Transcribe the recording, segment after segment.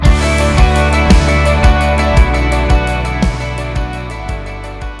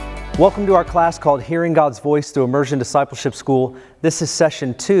Welcome to our class called Hearing God's Voice through Immersion Discipleship School. This is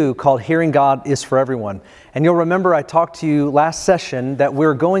session 2 called Hearing God is for Everyone. And you'll remember I talked to you last session that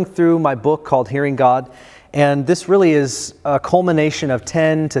we're going through my book called Hearing God. And this really is a culmination of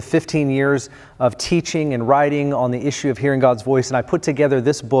 10 to 15 years of teaching and writing on the issue of hearing God's voice. And I put together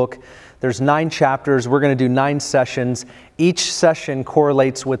this book. There's 9 chapters. We're going to do 9 sessions. Each session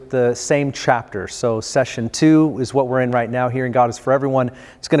correlates with the same chapter. So session 2 is what we're in right now, Hearing God is for Everyone.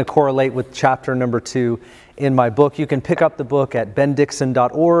 It's going to correlate with chapter number 2 in my book. You can pick up the book at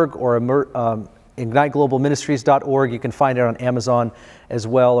bendixon.org or IgniteGlobalMinistries.org. You can find it on Amazon as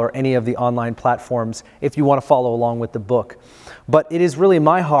well, or any of the online platforms if you want to follow along with the book. But it is really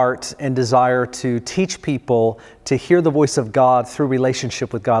my heart and desire to teach people to hear the voice of God through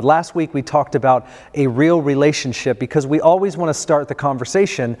relationship with God. Last week we talked about a real relationship because we always want to start the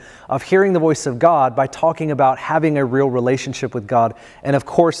conversation of hearing the voice of God by talking about having a real relationship with God. And of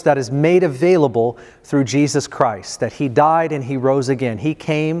course that is made available through Jesus Christ, that He died and He rose again. He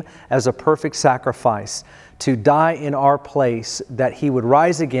came as a perfect sacrifice to die in our place, that He would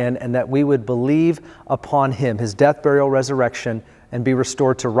rise again and that we would believe upon Him, His death, burial, resurrection, and be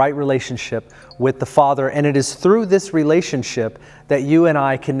restored to right relationship with the Father. And it is through this relationship that you and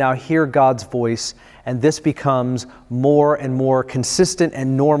I can now hear God's voice, and this becomes more and more consistent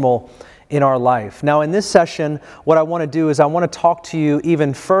and normal in our life. Now in this session, what I want to do is I want to talk to you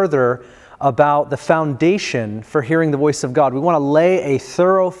even further about the foundation for hearing the voice of God. We want to lay a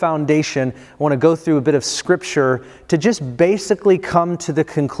thorough foundation. I want to go through a bit of scripture to just basically come to the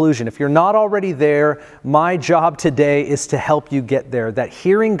conclusion. If you're not already there, my job today is to help you get there, that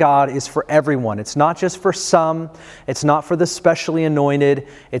hearing God is for everyone. It's not just for some. It's not for the specially anointed.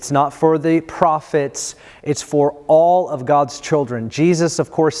 It's not for the prophets. It's for all of God's children. Jesus,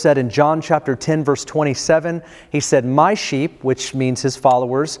 of course, said in John chapter 10, verse 27, He said, "My sheep," which means His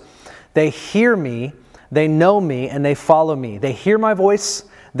followers, "they hear me, they know me, and they follow me." They hear my voice,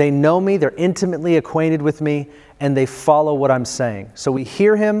 they know me, they're intimately acquainted with me, and they follow what I'm saying. So we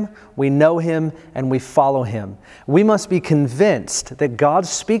hear Him, we know Him, and we follow Him. We must be convinced that God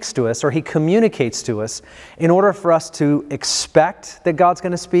speaks to us, or He communicates to us, in order for us to expect that God's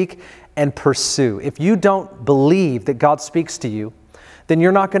going to speak and pursue. If you don't believe that God speaks to you, then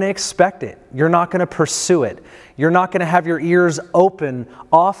you're not going to expect it. You're not going to pursue it. You're not going to have your ears open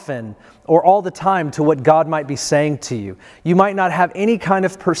often or all the time to what God might be saying to you. You might not have any kind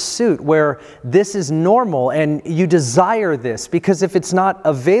of pursuit where this is normal and you desire this, because if it's not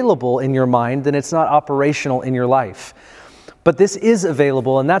available in your mind, then it's not operational in your life. But this is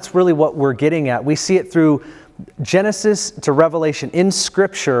available, and that's really what we're getting at. We see it through Genesis to Revelation. In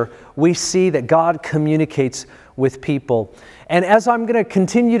Scripture, we see that God communicates with people. And as I'm going to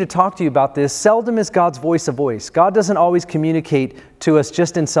continue to talk to you about this, seldom is God's voice a voice. God doesn't always communicate to us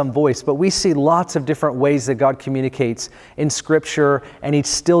just in some voice, but we see lots of different ways that God communicates in Scripture, and He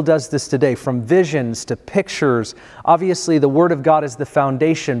still does this today, from visions to pictures. Obviously, the Word of God is the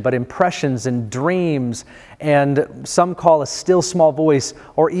foundation, but impressions and dreams, and some call a still small voice,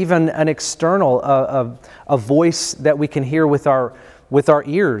 or even an external, a voice that we can hear with our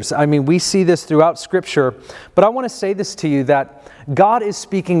ears. I mean, we see this throughout Scripture. But I want to say this to you, that God is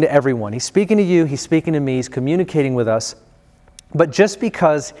speaking to everyone. He's speaking to you, He's speaking to me, He's communicating with us. But just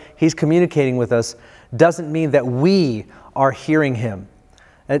because He's communicating with us doesn't mean that we are hearing Him.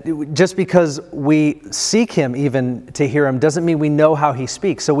 Just because we seek Him even to hear Him doesn't mean we know how He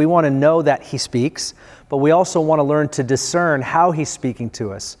speaks. So we want to know that He speaks, but we also want to learn to discern how He's speaking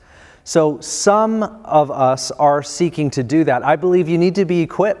to us. So some of us are seeking to do that. I believe you need to be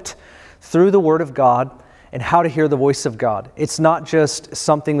equipped through the Word of God and how to hear the voice of God. It's not just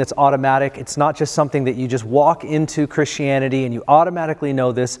something that's automatic. It's not just something that you just walk into Christianity and you automatically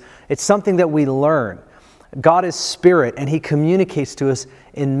know this. It's something that we learn. God is spirit, and He communicates to us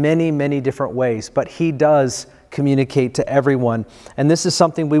in many, many different ways, but He does communicate to everyone. And this is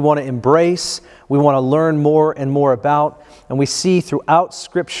something we want to embrace, we want to learn more and more about, and we see throughout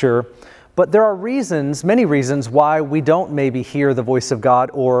Scripture. But there are reasons, many reasons, why we don't maybe hear the voice of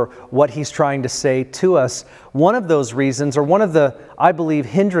God or what He's trying to say to us. One of those reasons, or one of the, I believe,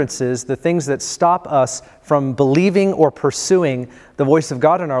 hindrances, the things that stop us from believing or pursuing the voice of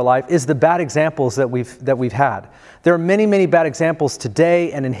God in our life, is the bad examples that we've had. There are many, many bad examples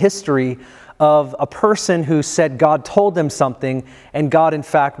today and in history of a person who said God told them something, and God in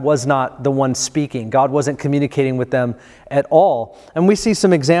fact was not the one speaking. God wasn't communicating with them at all. And we see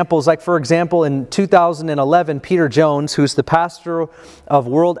some examples, like for example in 2011, Peter Jones, who's the pastor of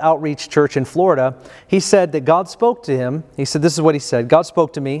World Outreach Church in Florida, he said that God spoke to him. He said, this is what he said: "God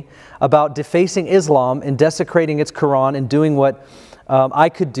spoke to me about defacing Islam and desecrating its Quran and doing what I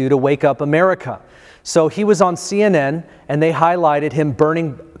could do to wake up America. So he was on CNN, and they highlighted him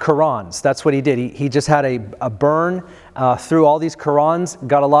burning Qurans. That's what he did. He just had a burn through all these Qurans,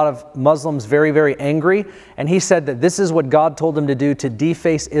 got a lot of Muslims very, very angry, and he said that this is what God told him to do, to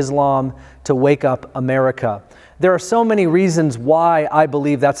deface Islam, to wake up America. There are so many reasons why I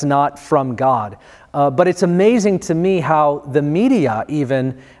believe that's not from God. But it's amazing to me how the media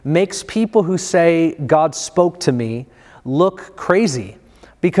even makes people who say, God spoke to me, look crazy.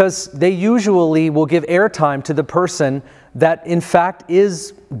 Because they usually will give airtime to the person that in fact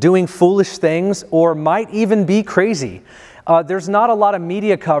is doing foolish things or might even be crazy. There's not a lot of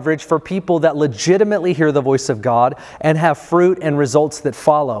media coverage for people that legitimately hear the voice of God and have fruit and results that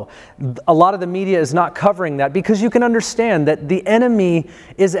follow. A lot of the media is not covering that because you can understand that the enemy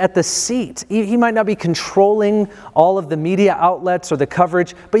is at the seat. He might not be controlling all of the media outlets or the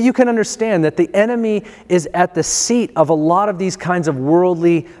coverage, but you can understand that the enemy is at the seat of a lot of these kinds of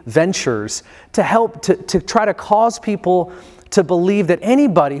worldly ventures to help to try to cause people to believe that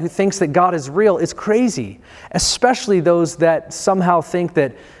anybody who thinks that God is real is crazy, especially those that somehow think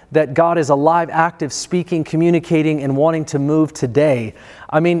that God is alive, active, speaking, communicating, and wanting to move today.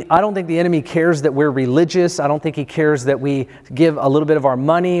 I mean, I don't think the enemy cares that we're religious. I don't think he cares that we give a little bit of our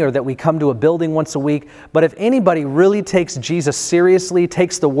money or that we come to a building once a week. But if anybody really takes Jesus seriously,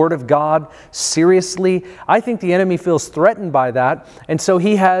 takes the Word of God seriously, I think the enemy feels threatened by that. And so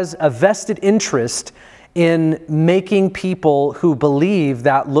he has a vested interest in making people who believe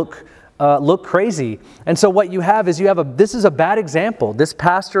that look crazy. And so what you have is this is a bad example. This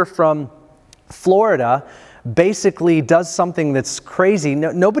pastor from Florida basically does something that's crazy.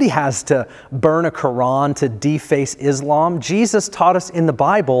 Nobody has to burn a Quran to deface Islam. Jesus taught us in the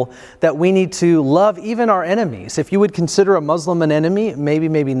Bible that we need to love even our enemies. If you would consider a Muslim an enemy,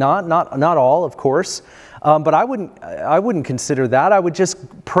 maybe not all, of course. But I wouldn't consider that. I would just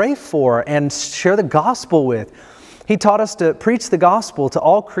pray for and share the gospel with. He taught us to preach the gospel to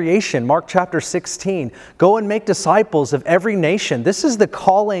all creation, Mark chapter 16. Go and make disciples of every nation. This is the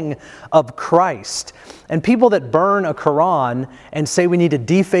calling of Christ. And people that burn a Quran and say we need to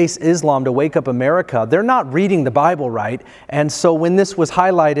deface Islam to wake up America, they're not reading the Bible right. And so when this was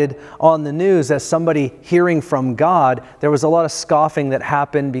highlighted on the news as somebody hearing from God, there was a lot of scoffing that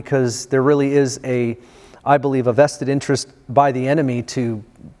happened because there really is I believe, a vested interest by the enemy to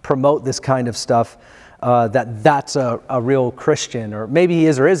promote this kind of stuff, that's a real Christian. Or maybe he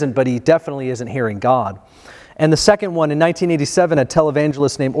is or isn't, but he definitely isn't hearing God. And the second one, in 1987, a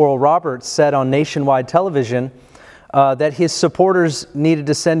televangelist named Oral Roberts said on nationwide television that his supporters needed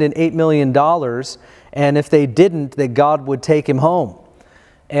to send in $8 million, and if they didn't, that God would take him home.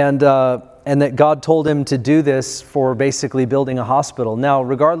 And that God told him to do this for basically building a hospital. Now,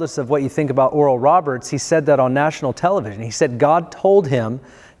 regardless of what you think about Oral Roberts, he said that on national television. He said God told him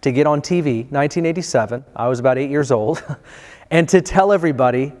to get on TV, 1987, I was about 8 years old, and to tell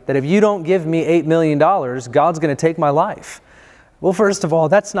everybody that if you don't give me $8 million, God's going to take my life. Well, first of all,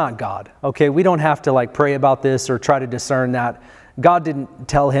 that's not God. Okay, we don't have to pray about this or try to discern that. God didn't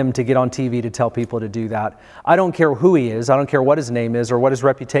tell him to get on TV to tell people to do that. I don't care who he is. I don't care what his name is or what his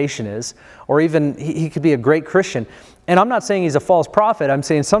reputation is, or even he could be a great Christian. And I'm not saying he's a false prophet. I'm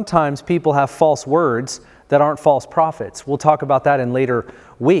saying sometimes people have false words that aren't false prophets. We'll talk about that in later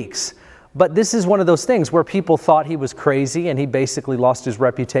weeks. But this is one of those things where people thought he was crazy and he basically lost his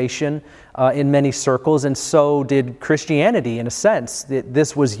reputation in many circles, and so did Christianity in a sense.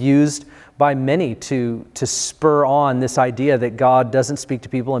 This was used by many to spur on this idea that God doesn't speak to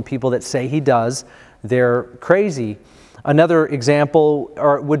people, and people that say he does, they're crazy. Another example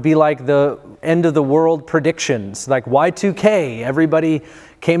would be like the end of the world predictions, like Y2K. Everybody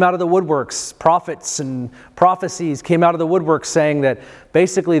came out of the woodworks, prophets and prophecies came out of the woodworks saying that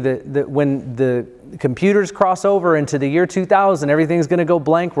basically when the computers cross over into the year 2000, everything's going to go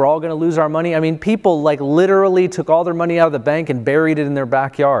blank, we're all going to lose our money. I mean, people literally took all their money out of the bank and buried it in their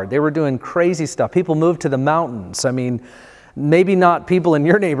backyard. They were doing crazy stuff. People moved to the mountains. I mean, maybe not people in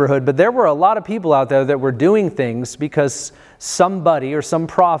your neighborhood, but there were a lot of people out there that were doing things because somebody or some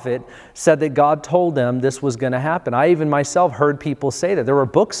prophet said that God told them this was going to happen. I even myself heard people say that. There were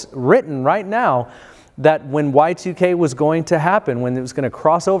books written right now that when Y2K was going to happen, when it was going to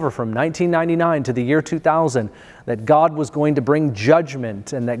cross over from 1999 to the year 2000, that God was going to bring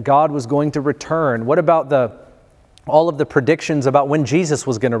judgment and that God was going to return. What about all of the predictions about when Jesus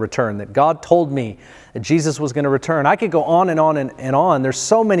was going to return, that God told me that Jesus was going to return? I could go on and on and on. There's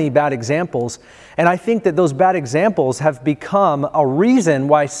so many bad examples. And I think that those bad examples have become a reason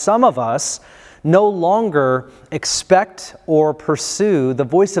why some of us no longer expect or pursue the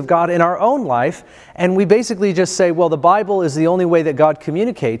voice of God in our own life, and we basically just say, well, the Bible is the only way that God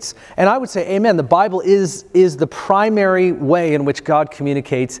communicates. And I would say, amen, the Bible is the primary way in which God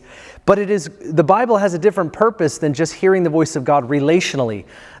communicates, but the Bible has a different purpose than just hearing the voice of God relationally.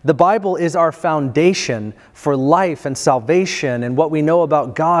 The Bible is our foundation for life and salvation and what we know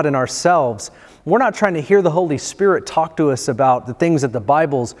about God and ourselves. We're not trying to hear the Holy Spirit talk to us about the things that the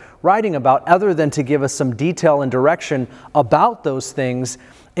Bible's writing about, other than to give us some detail and direction about those things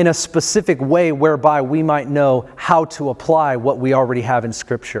in a specific way whereby we might know how to apply what we already have in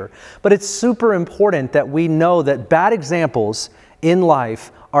Scripture. But it's super important that we know that bad examples in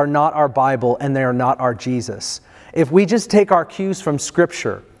life are not our Bible and they are not our Jesus. If we just take our cues from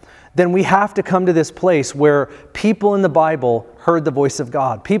Scripture, then we have to come to this place where people in the Bible heard the voice of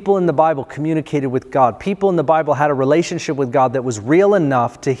God. People in the Bible communicated with God. People in the Bible had a relationship with God that was real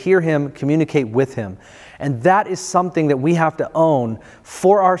enough to hear Him communicate with Him. And that is something that we have to own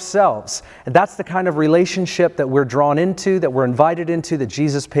for ourselves. And that's the kind of relationship that we're drawn into, that we're invited into, that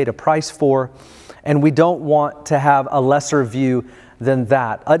Jesus paid a price for. And we don't want to have a lesser view than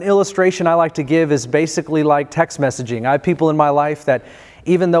that. An illustration I like to give is basically like text messaging. I have people in my life that,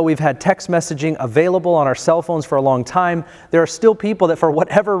 even though we've had text messaging available on our cell phones for a long time, there are still people that, for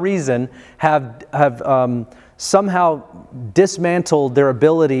whatever reason, have somehow dismantled their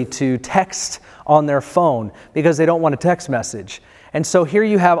ability to text on their phone because they don't want a text message. And so here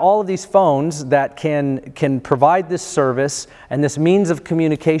you have all of these phones that can provide this service and this means of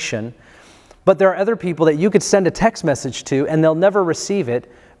communication, but there are other people that you could send a text message to and they'll never receive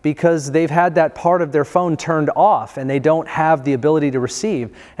it, because they've had that part of their phone turned off and they don't have the ability to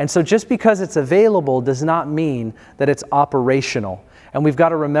receive. And so just because it's available does not mean that it's operational. And we've got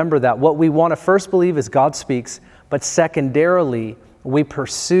to remember that. What we want to first believe is God speaks, but secondarily, we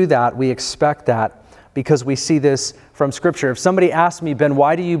pursue that, we expect that, because we see this from Scripture. If somebody asks me, Ben,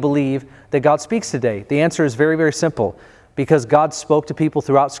 why do you believe that God speaks today? The answer is very, very simple. Because God spoke to people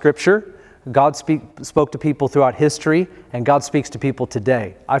throughout Scripture, God spoke to people throughout history, and God speaks to people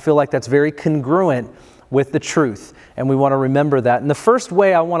today. I feel like that's very congruent with the truth, and we want to remember that. And the first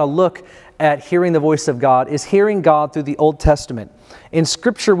way I want to look at hearing the voice of God is hearing God through the Old Testament. In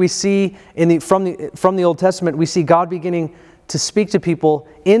Scripture, we see from the Old Testament, we see God beginning to speak to people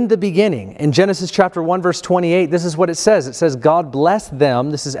in the beginning. In Genesis chapter 1, verse 28, this is what it says. It says, God blessed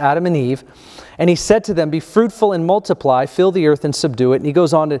them, this is Adam and Eve, and He said to them, be fruitful and multiply, fill the earth and subdue it. And He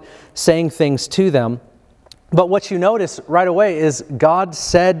goes on to saying things to them. But what you notice right away is God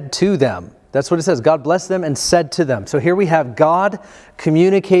said to them. That's what it says. God blessed them and said to them. So here we have God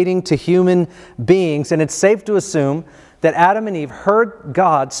communicating to human beings, and it's safe to assume that Adam and Eve heard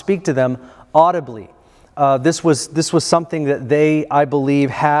God speak to them audibly. This was something that they, I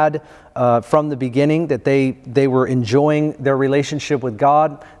believe, had from the beginning, that they were enjoying their relationship with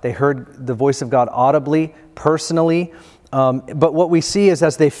God. They heard the voice of God audibly, personally. But what we see is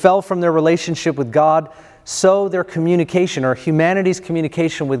as they fell from their relationship with God, so their communication, or humanity's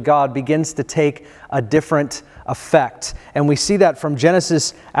communication with God, begins to take a different effect. And we see that from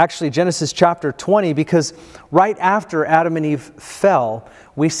Genesis chapter 20, because right after Adam and Eve fell,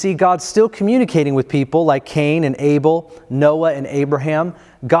 we see God still communicating with people like Cain and Abel, Noah and Abraham.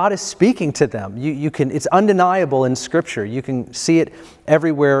 God is speaking to them. It's undeniable in Scripture. You can see it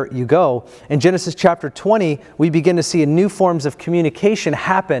everywhere you go. In Genesis chapter 20, we begin to see new forms of communication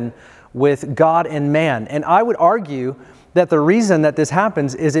happen with God and man. And I would argue that the reason that this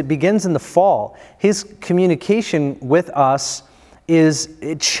happens is it begins in the fall. His communication with us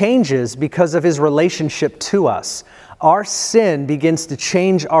it changes because of His relationship to us. Our sin begins to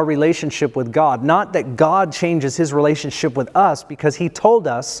change our relationship with God. Not that God changes His relationship with us, because He told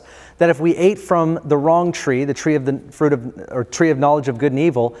us that if we ate from the wrong tree, the tree of knowledge of good and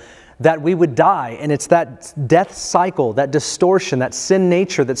evil, that we would die. And it's that death cycle, that distortion, that sin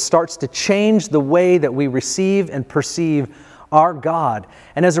nature that starts to change the way that we receive and perceive our God.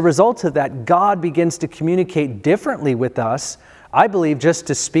 And as a result of that, God begins to communicate differently with us, I believe, just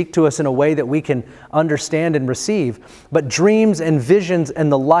to speak to us in a way that we can understand and receive. But dreams and visions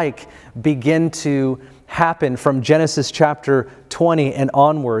and the like begin to happen from Genesis chapter 20 and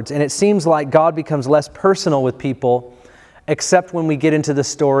onwards. And it seems like God becomes less personal with people, except when we get into the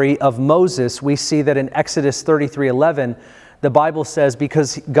story of Moses. We see that in Exodus 33:11, the Bible says,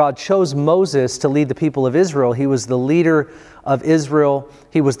 because God chose Moses to lead the people of Israel, he was the leader of Israel.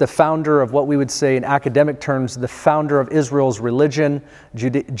 He was the founder of what we would say in academic terms, the founder of Israel's religion,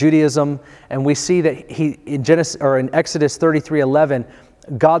 Judaism. And we see that in Exodus 33:11,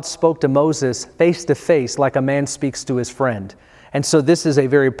 God spoke to Moses face to face like a man speaks to his friend. And so this is a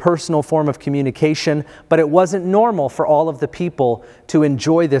very personal form of communication, but it wasn't normal for all of the people to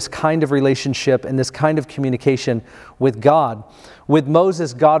enjoy this kind of relationship and this kind of communication with God. With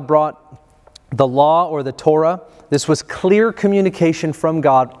Moses, God brought the law or the Torah. This was clear communication from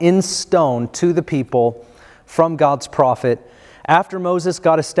God in stone to the people from God's prophet. After Moses,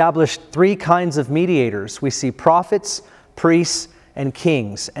 God established three kinds of mediators. We see prophets, priests, and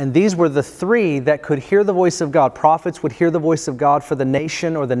kings. And these were the three that could hear the voice of God. Prophets would hear the voice of God for the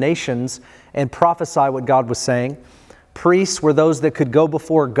nation or the nations and prophesy what God was saying. Priests were those that could go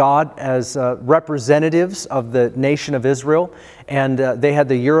before God as representatives of the nation of Israel. And they had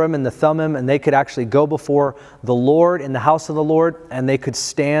the Urim and the Thummim, and they could actually go before the Lord in the house of the Lord, and they could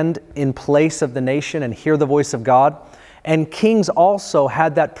stand in place of the nation and hear the voice of God. And kings also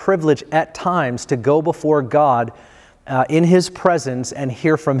had that privilege at times to go before God in His presence and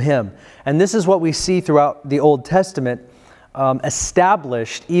hear from Him. And this is what we see throughout the Old Testament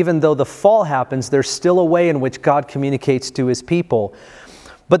established. Even though the fall happens, there's still a way in which God communicates to His people.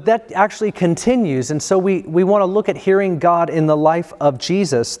 But that actually continues, and so we want to look at hearing God in the life of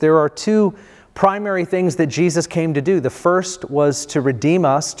Jesus. There are two primary things that Jesus came to do. The first was to redeem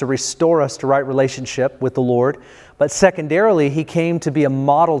us, to restore us to right relationship with the Lord. But secondarily, He came to be a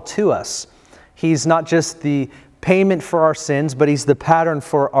model to us. He's not just the payment for our sins, but He's the pattern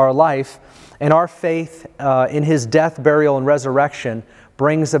for our life. And our faith in His death, burial, and resurrection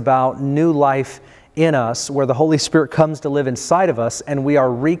brings about new life in us, where the Holy Spirit comes to live inside of us, and we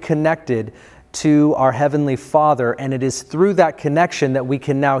are reconnected to our Heavenly Father. And it is through that connection that we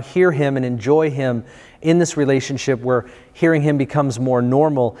can now hear Him and enjoy Him in this relationship, where hearing Him becomes more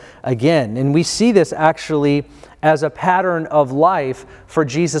normal again. And we see this actually as a pattern of life for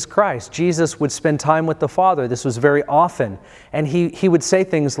Jesus Christ. Jesus would spend time with the Father. This was very often. And he would say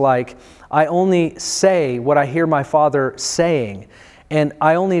things like, I only say what I hear my Father saying, and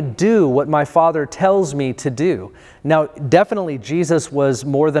I only do what my Father tells me to do. Now, definitely Jesus was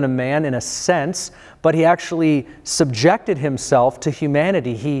more than a man in a sense, but He actually subjected Himself to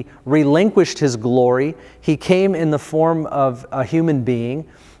humanity. He relinquished His glory. He came in the form of a human being,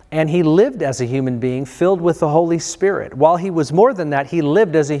 and He lived as a human being filled with the Holy Spirit. While He was more than that, He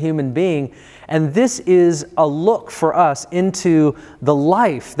lived as a human being. And this is a look for us into the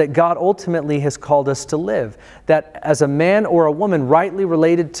life that God ultimately has called us to live. That as a man or a woman rightly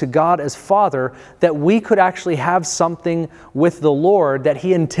related to God as Father, that we could actually have something with the Lord that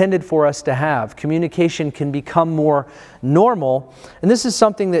He intended for us to have. Communication can become more normal. And this is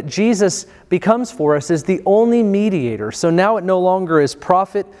something that Jesus becomes for us as the only mediator. So now it no longer is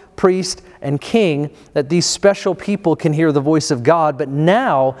prophet, priest, and king, that these special people can hear the voice of God. But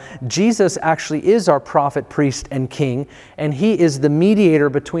now Jesus actually is our prophet, priest, and king, and He is the mediator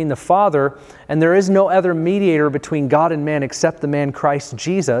between the Father, and there is no other mediator between God and man except the man Christ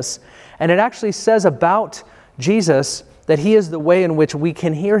Jesus. And it actually says about Jesus that He is the way in which we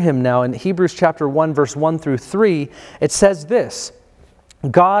can hear Him now. In Hebrews chapter 1, verse 1 through 3, it says this: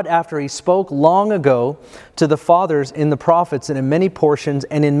 God, after He spoke long ago to the fathers in the prophets and in many portions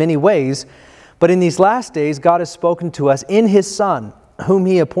and in many ways, but in these last days God has spoken to us in His Son, whom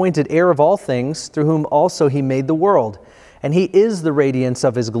He appointed heir of all things, through whom also He made the world. And He is the radiance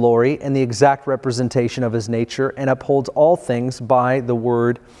of His glory and the exact representation of His nature, and upholds all things by the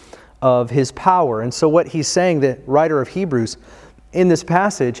word of His power. And so what he's saying, the writer of Hebrews, in this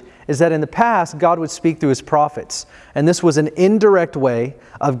passage, is that in the past, God would speak through His prophets. And this was an indirect way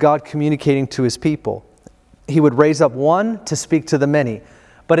of God communicating to His people. He would raise up one to speak to the many.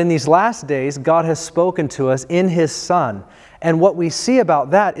 But in these last days, God has spoken to us in His Son. And what we see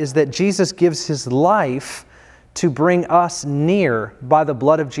about that is that Jesus gives His life to bring us near by the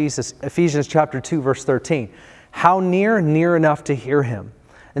blood of Jesus. Ephesians chapter 2, verse 13. How near? Near enough to hear Him.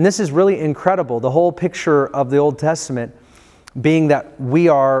 And this is really incredible. The whole picture of the Old Testament being that we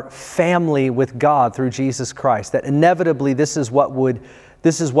are family with God through Jesus Christ. That inevitably this is what would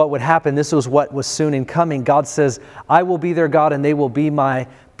happen. This was what was soon in coming. God says, I will be their God and they will be my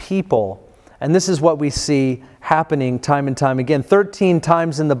people. And this is what we see happening time and time again. 13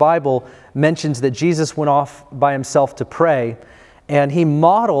 times in the Bible mentions that Jesus went off by Himself to pray, and He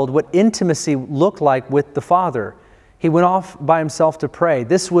modeled what intimacy looked like with the Father. He went off by Himself to pray.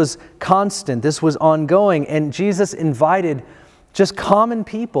 This was constant. This was ongoing. And Jesus invited just common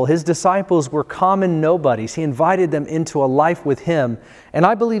people. His disciples were common nobodies. He invited them into a life with Him. And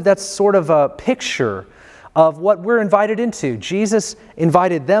I believe that's sort of a picture of what we're invited into. Jesus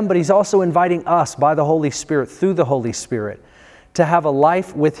invited them, but He's also inviting us by the Holy Spirit, through the Holy Spirit, to have a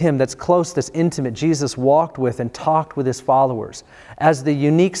life with Him that's close, that's intimate. Jesus walked with and talked with His followers. As the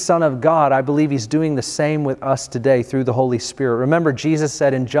unique Son of God, I believe He's doing the same with us today through the Holy Spirit. Remember, Jesus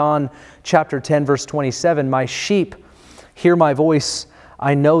said in John chapter 10, verse 27, "My sheep hear my voice,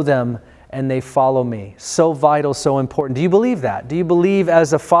 I know them, and they follow me." So vital, so important. Do you believe that? Do you believe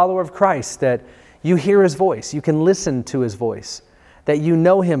as a follower of Christ that you hear His voice, you can listen to His voice, that you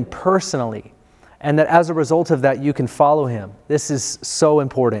know Him personally, and that as a result of that, you can follow Him? This is so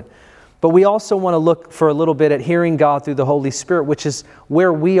important. But we also want to look for a little bit at hearing God through the Holy Spirit, which is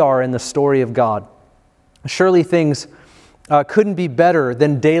where we are in the story of God. Surely things couldn't be better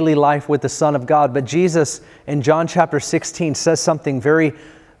than daily life with the Son of God, but Jesus in John chapter 16 says something very,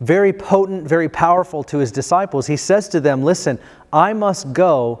 very potent, very powerful to His disciples. He says to them, "Listen, I must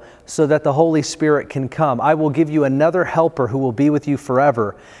go so that the Holy Spirit can come. I will give you another helper who will be with you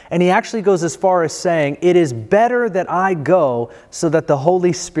forever." And He actually goes as far as saying, "It is better that I go so that the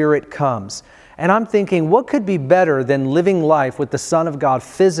Holy Spirit comes." And I'm thinking, what could be better than living life with the Son of God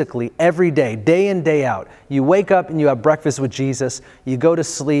physically every day in, day out? You wake up and you have breakfast with Jesus. You go to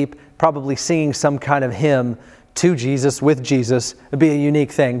sleep, probably singing some kind of hymn to Jesus, with Jesus. It'd be a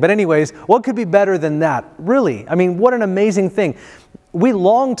unique thing. But anyways, what could be better than that? Really, I mean, what an amazing thing. We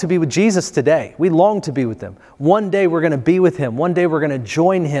long to be with Jesus today. We long to be with Him. One day we're going to be with Him. One day we're going to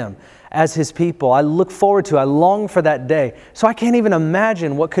join Him as His people. I look forward to, I long for that day. So I can't even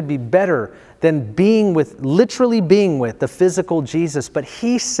imagine what could be better than literally being with the physical Jesus. But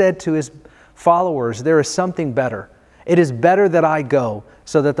He said to His followers, there is something better. It is better that I go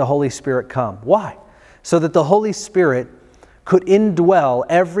so that the Holy Spirit come. Why? So that the Holy Spirit could indwell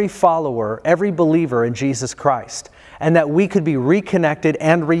every follower, every believer in Jesus Christ, and that we could be reconnected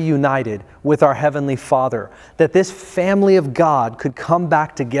and reunited with our Heavenly Father, that this family of God could come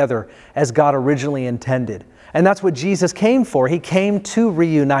back together as God originally intended. And that's what Jesus came for. He came to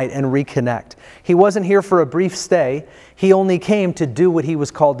reunite and reconnect. He wasn't here for a brief stay. He only came to do what He was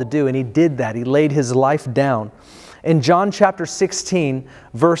called to do, and He did that. He laid His life down. In John chapter 16,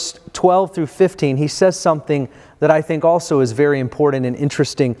 verse 12 through 15, He says something that I think also is very important and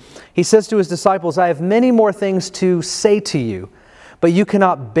interesting. He says to His disciples, "I have many more things to say to you, but you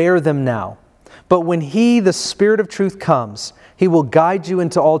cannot bear them now. But when He, the Spirit of truth, comes, He will guide you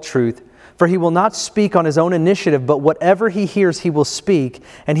into all truth. For He will not speak on His own initiative, but whatever He hears He will speak,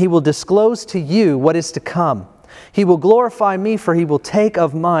 and He will disclose to you what is to come. He will glorify Me, for He will take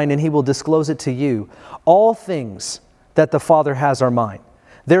of mine, and He will disclose it to you. All things that the Father has are mine.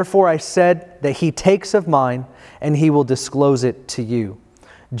 Therefore I said that He takes of mine, and He will disclose it to you."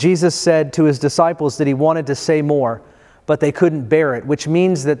 Jesus said to His disciples that He wanted to say more, but they couldn't bear it, which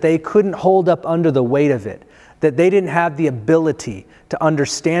means that they couldn't hold up under the weight of it, that they didn't have the ability to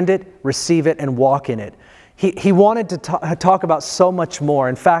understand it, receive it, and walk in it. He wanted to talk about so much more.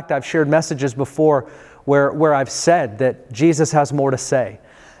 In fact, I've shared messages before where I've said that Jesus has more to say.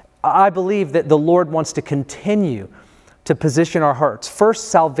 I believe that the Lord wants to continue to position our hearts.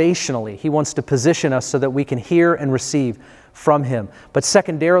 First, salvationally, He wants to position us so that we can hear and receive from Him. But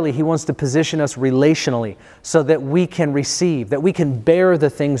secondarily, He wants to position us relationally so that we can receive, that we can bear the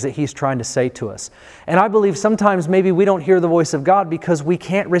things that He's trying to say to us. And I believe sometimes maybe we don't hear the voice of God because we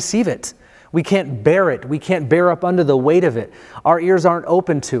can't receive it. We can't bear it. We can't bear up under the weight of it. Our ears aren't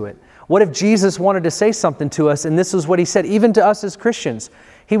open to it. What if Jesus wanted to say something to us, and this is what He said, even to us as Christians?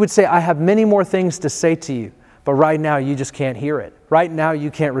 He would say, "I have many more things to say to you, but right now you just can't hear it. Right now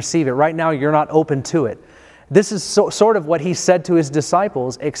you can't receive it. Right now you're not open to it." This is sort of what He said to His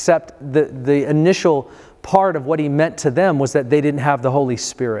disciples, except the initial part of what He meant to them was that they didn't have the Holy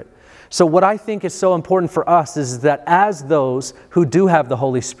Spirit. So what I think is so important for us is that as those who do have the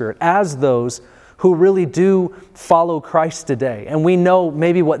Holy Spirit, as those who really do follow Christ today, and we know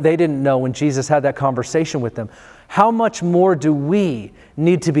maybe what they didn't know when Jesus had that conversation with them, how much more do we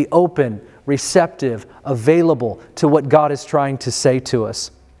need to be open, receptive, available to what God is trying to say to us?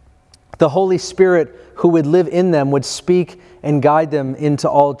 The Holy Spirit who would live in them would speak and guide them into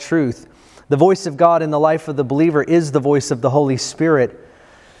all truth. The voice of God in the life of the believer is the voice of the Holy Spirit.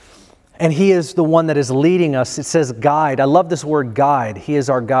 And He is the one that is leading us. It says guide. I love this word guide. He is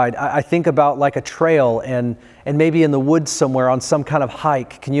our guide. I think about like a trail and maybe in the woods somewhere on some kind of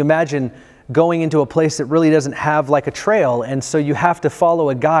hike. Can you imagine going into a place that really doesn't have like a trail, and so you have to follow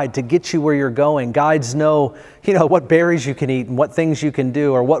a guide to get you where you're going. Guides know, what berries you can eat and what things you can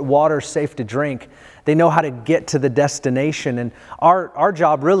do or what water's safe to drink. They know how to get to the destination. And our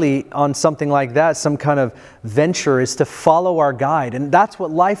job really on something like that, some kind of venture, is to follow our guide. And that's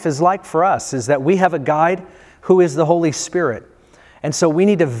what life is like for us, is that we have a guide who is the Holy Spirit. And so we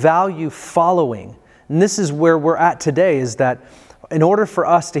need to value following, And this is where we're at today, is that in order for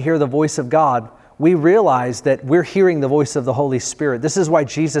us to hear the voice of God, we realize that we're hearing the voice of the Holy Spirit. This is why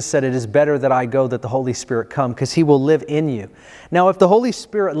Jesus said, it is better that I go, that the Holy Spirit come, because He will live in you. Now, if the Holy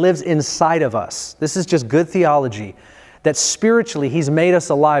Spirit lives inside of us, this is just good theology, that spiritually He's made us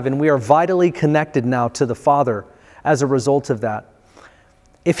alive and we are vitally connected now to the Father as a result of that.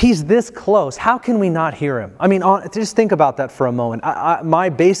 If He's this close, how can we not hear Him? I mean, just think about that for a moment. My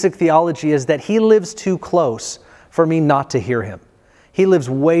basic theology is that He lives too close for me not to hear Him. He lives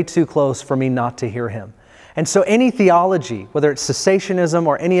way too close for me not to hear Him. And so any theology, whether it's cessationism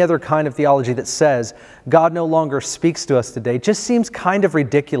or any other kind of theology that says God no longer speaks to us today, just seems kind of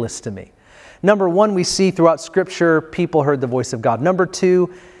ridiculous to me. Number one, we see throughout Scripture, people heard the voice of God. Number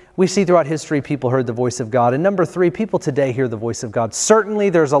two, we see throughout history, people heard the voice of God. And number three, people today hear the voice of God. Certainly,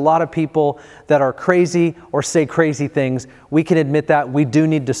 there's a lot of people that are crazy or say crazy things. We can admit that. We do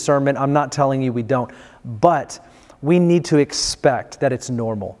need discernment. I'm not telling you we don't. But we need to expect that it's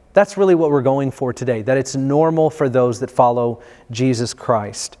normal. That's really what we're going for today, that it's normal for those that follow Jesus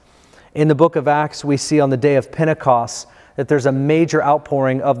Christ. In the book of Acts, we see on the day of Pentecost that there's a major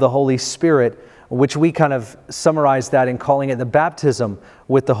outpouring of the Holy Spirit, which we kind of summarize that in calling it the baptism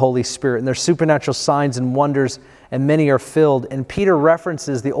with the Holy Spirit. And there's supernatural signs and wonders, and many are filled. And Peter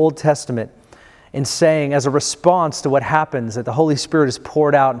references the Old Testament in saying, as a response to what happens, that the Holy Spirit is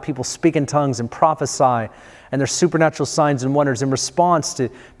poured out and people speak in tongues and prophesy, and there's supernatural signs and wonders. In response to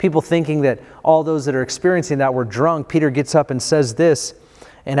people thinking that all those that are experiencing that were drunk, Peter gets up and says this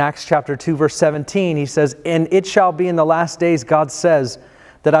in Acts chapter 2, verse 17. He says, "And it shall be in the last days, God says,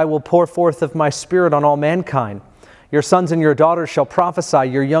 that I will pour forth of my Spirit on all mankind. Your sons and your daughters shall prophesy,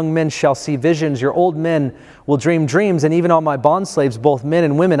 your young men shall see visions, your old men will dream dreams, and even on my bondslaves, both men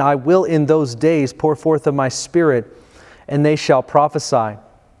and women, I will in those days pour forth of my Spirit, and they shall prophesy."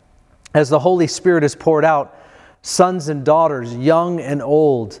 As the Holy Spirit is poured out, sons and daughters, young and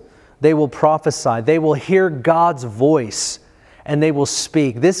old, they will prophesy. They will hear God's voice, and they will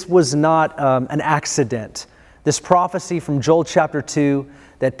speak. This was not an accident. This prophecy from Joel chapter 2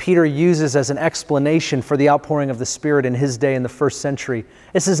 that Peter uses as an explanation for the outpouring of the Spirit in his day in the first century.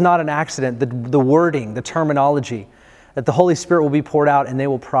 This is not an accident. The wording, the terminology, that the Holy Spirit will be poured out and they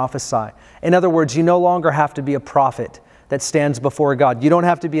will prophesy. In other words, you no longer have to be a prophet that stands before God. You don't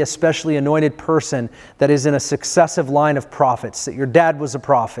have to be a specially anointed person that is in a successive line of prophets, that your dad was a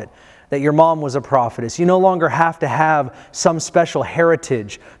prophet, that your mom was a prophetess. You no longer have to have some special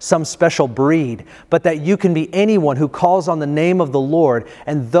heritage, some special breed, but that you can be anyone who calls on the name of the Lord,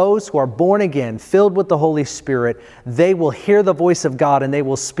 and those who are born again, filled with the Holy Spirit, they will hear the voice of God and they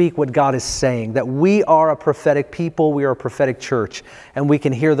will speak what God is saying. That we are a prophetic people, we are a prophetic church, and we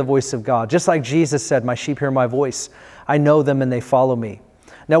can hear the voice of God. Just like Jesus said, "My sheep hear my voice. I know them and they follow me."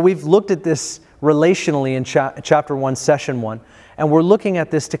 Now we've looked at this relationally in chapter 1, session 1. And we're looking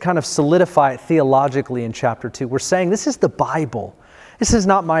at this to kind of solidify it theologically in chapter 2. We're saying this is the Bible. This is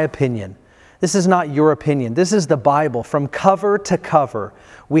not my opinion. This is not your opinion. This is the Bible. From cover to cover,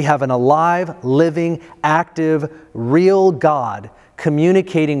 we have an alive, living, active, real God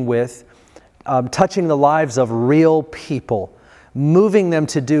communicating with, touching the lives of real people, moving them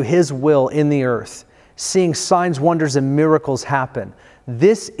to do His will in the earth, seeing signs, wonders, and miracles happen.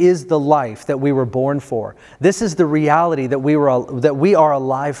 This is the life that we were born for. This is the reality that we are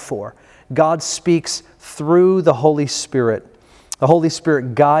alive for. God speaks through the Holy Spirit. The Holy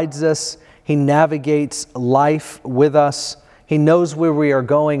Spirit guides us. He navigates life with us. He knows where we are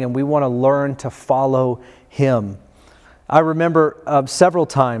going, and we want to learn to follow Him. I remember several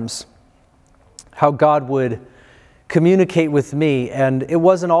times how God would communicate with me, and it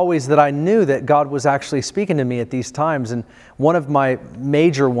wasn't always that I knew that God was actually speaking to me at these times. And one of my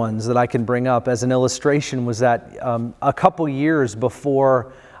major ones that I can bring up as an illustration was that a couple years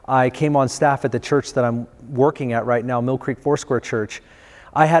before I came on staff at the church that I'm working at right now, Mill Creek Foursquare Church,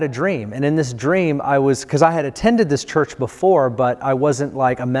 I had a dream. And in this dream, because I had attended this church before, but I wasn't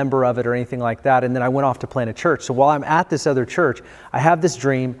like a member of it or anything like that. And then I went off to plant a church. So while I'm at this other church, I have this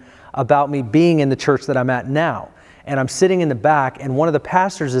dream about me being in the church that I'm at now. And I'm sitting in the back, and one of the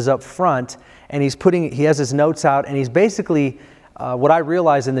pastors is up front, and he has his notes out, and he's basically, what I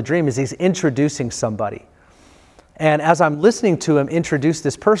realize in the dream is he's introducing somebody. And as I'm listening to him introduce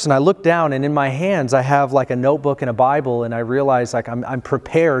this person, I look down, and in my hands I have like a notebook and a Bible, and I realize like I'm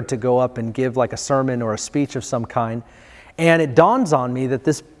prepared to go up and give like a sermon or a speech of some kind. And it dawns on me that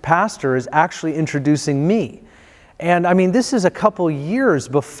this pastor is actually introducing me. And I mean, this is a couple years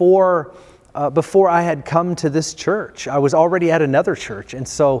before before I had come to this church. I was already at another church. And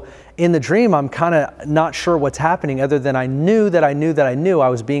so in the dream, I'm kind of not sure what's happening other than I knew I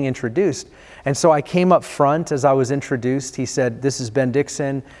was being introduced. And so I came up front as I was introduced. He said, "This is Ben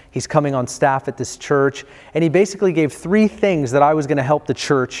Dixon. He's coming on staff at this church." And he basically gave 3 things that I was going to help the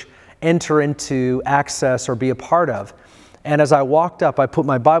church enter into, access, or be a part of. And as I walked up, I put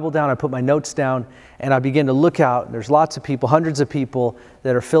my Bible down, I put my notes down, and I began to look out. There's lots of people, hundreds of people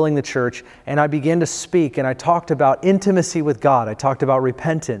that are filling the church. And I began to speak, and I talked about intimacy with God. I talked about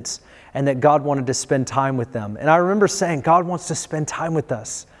repentance, and that God wanted to spend time with them. And I remember saying, God wants to spend time with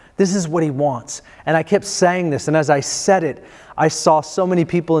us. This is what He wants. And I kept saying this, and as I said it, I saw so many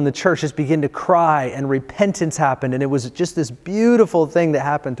people in the church just begin to cry, and repentance happened. And it was just this beautiful thing that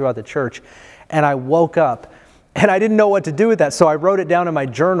happened throughout the church. And I woke up, and I didn't know what to do with that, so I wrote it down in my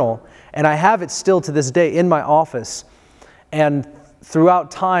journal, and I have it still to this day in my office. And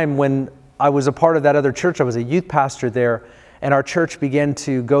throughout time, when I was a part of that other church, I was a youth pastor there, and our church began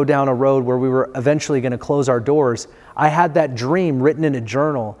to go down a road where we were eventually going to close our doors. I had that dream written in a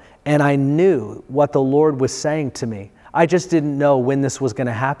journal, and I knew what the Lord was saying to me. I just didn't know when this was going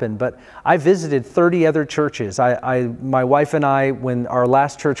to happen, but I visited 30 other churches. My wife and I, when our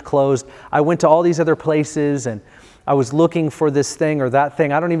last church closed, I went to all these other places, and I was looking for this thing or that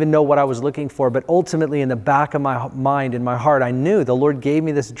thing. I don't even know what I was looking for, but ultimately in the back of my mind, in my heart, I knew the Lord gave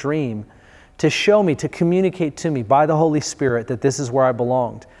me this dream to show me, to communicate to me by the Holy Spirit that this is where I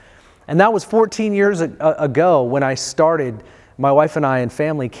belonged. And that was 14 years ago when I started. My wife and I and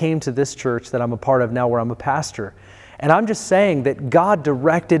family came to this church that I'm a part of now, where I'm a pastor. And I'm just saying that God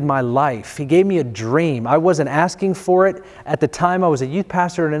directed my life. He gave me a dream. I wasn't asking for it. At the time, I was a youth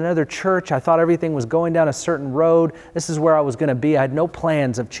pastor in another church. I thought everything was going down a certain road. This is where I was going to be. I had no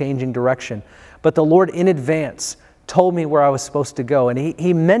plans of changing direction. But the Lord in advance told me where I was supposed to go. And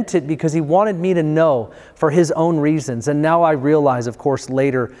He meant it because He wanted me to know for His own reasons. And now I realize, of course,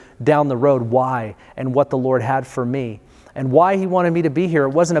 later down the road why and what the Lord had for me. And why He wanted me to be here.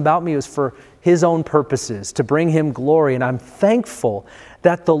 It wasn't about me. It was for His own purposes, to bring Him glory. And I'm thankful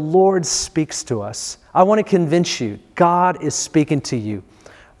that the Lord speaks to us. I want to convince you, God is speaking to you.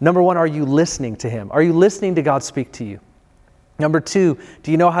 Number 1, are you listening to Him? Are you listening to God speak to you? Number 2,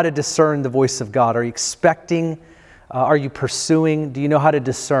 do you know how to discern the voice of God? Are you expecting? Are you pursuing? Do you know how to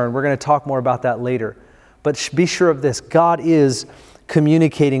discern? We're going to talk more about that later. But be sure of this, God is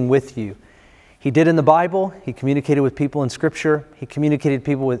communicating with you. He did in the Bible. He communicated with people in Scripture. He communicated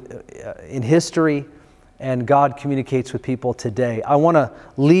people in history, and God communicates with people today. I want to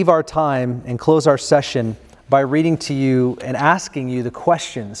leave our time and close our session by reading to you and asking you the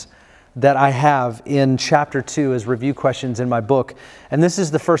questions that I have in chapter 2 as review questions in my book. And this is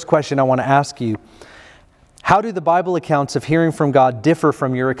the first question I want to ask you. How do the Bible accounts of hearing from God differ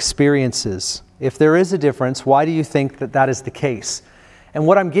from your experiences? If there is a difference, why do you think that that is the case? And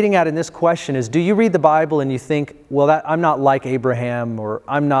what I'm getting at in this question is, do you read the Bible and you think, well, I'm not like Abraham, or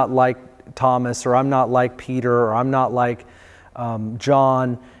I'm not like Thomas, or I'm not like Peter, or I'm not like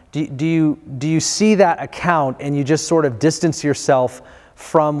John? Do you see that account and you just sort of distance yourself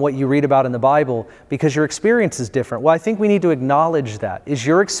from what you read about in the Bible because your experience is different? Well, I think we need to acknowledge that. Is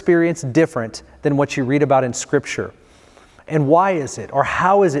your experience different than what you read about in Scripture? And why is it? Or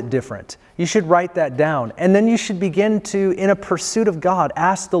how is it different? You should write that down. And then you should begin to, in a pursuit of God,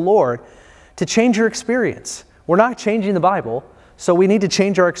 ask the Lord to change your experience. We're not changing the Bible, so we need to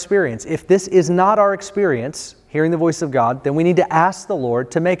change our experience. If this is not our experience, hearing the voice of God, then we need to ask the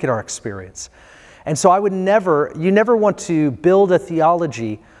Lord to make it our experience. And so you never want to build a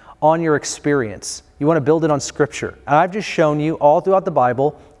theology on your experience. You want to build it on Scripture. And I've just shown you all throughout the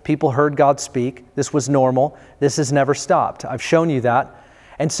Bible, people heard God speak. This was normal. This has never stopped. I've shown you that.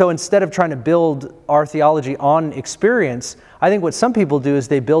 And so instead of trying to build our theology on experience, I think what some people do is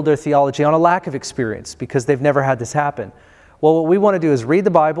they build their theology on a lack of experience because they've never had this happen. Well, what we want to do is read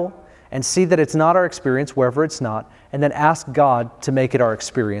the Bible and see that it's not our experience, wherever it's not, and then ask God to make it our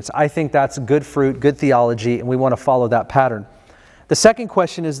experience. I think that's good fruit, good theology, and we want to follow that pattern. The second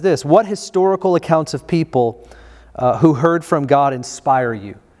question is this: what historical accounts of people who heard from God inspire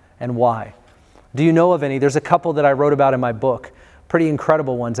you, and why? Do you know of any? There's a couple that I wrote about in my book. Pretty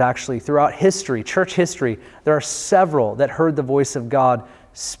incredible ones, actually. Throughout history, church history, there are several that heard the voice of God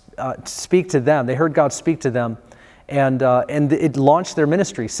speak to them. They heard God speak to them, and it launched their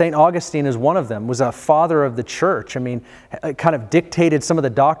ministry. St. Augustine is one of them, was a father of the church. I mean, it kind of dictated some of the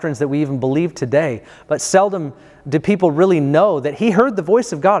doctrines that we even believe today. But seldom do people really know that he heard the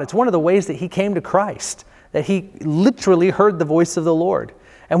voice of God. It's one of the ways that he came to Christ, that he literally heard the voice of the Lord.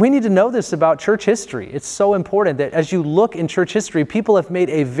 And we need to know this about church history. It's so important that as you look in church history, people have made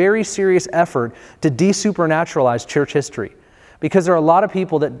a very serious effort to de-supernaturalize church history. Because there are a lot of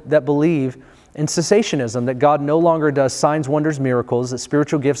people that believe in cessationism, that God no longer does signs, wonders, miracles, that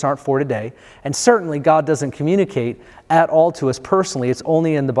spiritual gifts aren't for today. And certainly God doesn't communicate at all to us personally. It's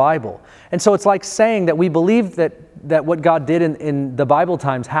only in the Bible. And so it's like saying that we believe that what God did in the Bible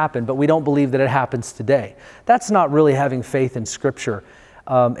times happened, but we don't believe that it happens today. That's not really having faith in Scripture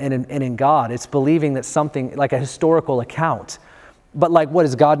and in God. It's believing that something like a historical account. But like, what,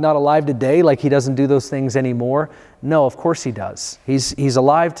 is God not alive today? Like he doesn't do those things anymore? No, of course he does. He's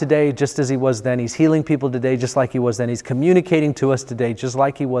alive today just as he was then. He's healing people today just like he was then. He's communicating to us today just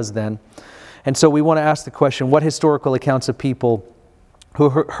like he was then. And so we want to ask the question, what historical accounts of people who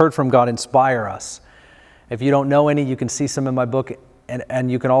heard from God inspire us? If you don't know any, you can see some in my book, and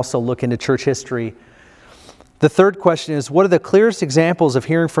you can also look into church history. The third question is, what are the clearest examples of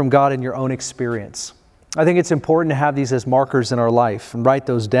hearing from God in your own experience? I think it's important to have these as markers in our life and write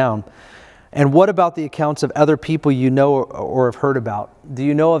those down. And what about the accounts of other people you know or have heard about? Do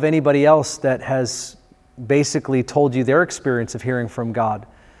you know of anybody else that has basically told you their experience of hearing from God?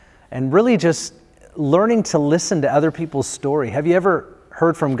 And really just learning to listen to other people's story. Have you ever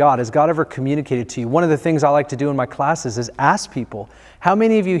heard from God? Has God ever communicated to you? One of the things I like to do in my classes is ask people, how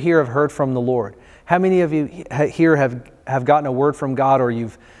many of you here have heard from the Lord? How many of you here have gotten a word from God, or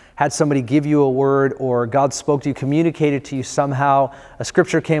you've had somebody give you a word, or God spoke to you, communicated to you somehow, a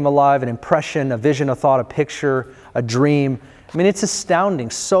scripture came alive, an impression, a vision, a thought, a picture, a dream. I mean, it's astounding.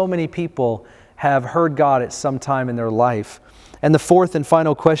 So many people have heard God at some time in their life. And the fourth and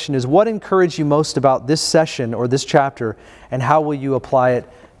final question is, what encouraged you most about this session or this chapter, and how will you apply it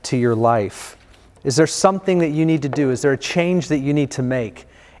to your life? Is there something that you need to do? Is there a change that you need to make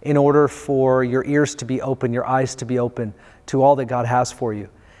in order for your ears to be open, your eyes to be open to all that God has for you?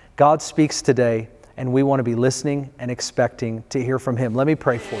 God speaks today, and we want to be listening and expecting to hear from Him. Let me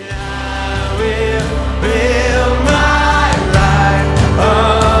pray for you.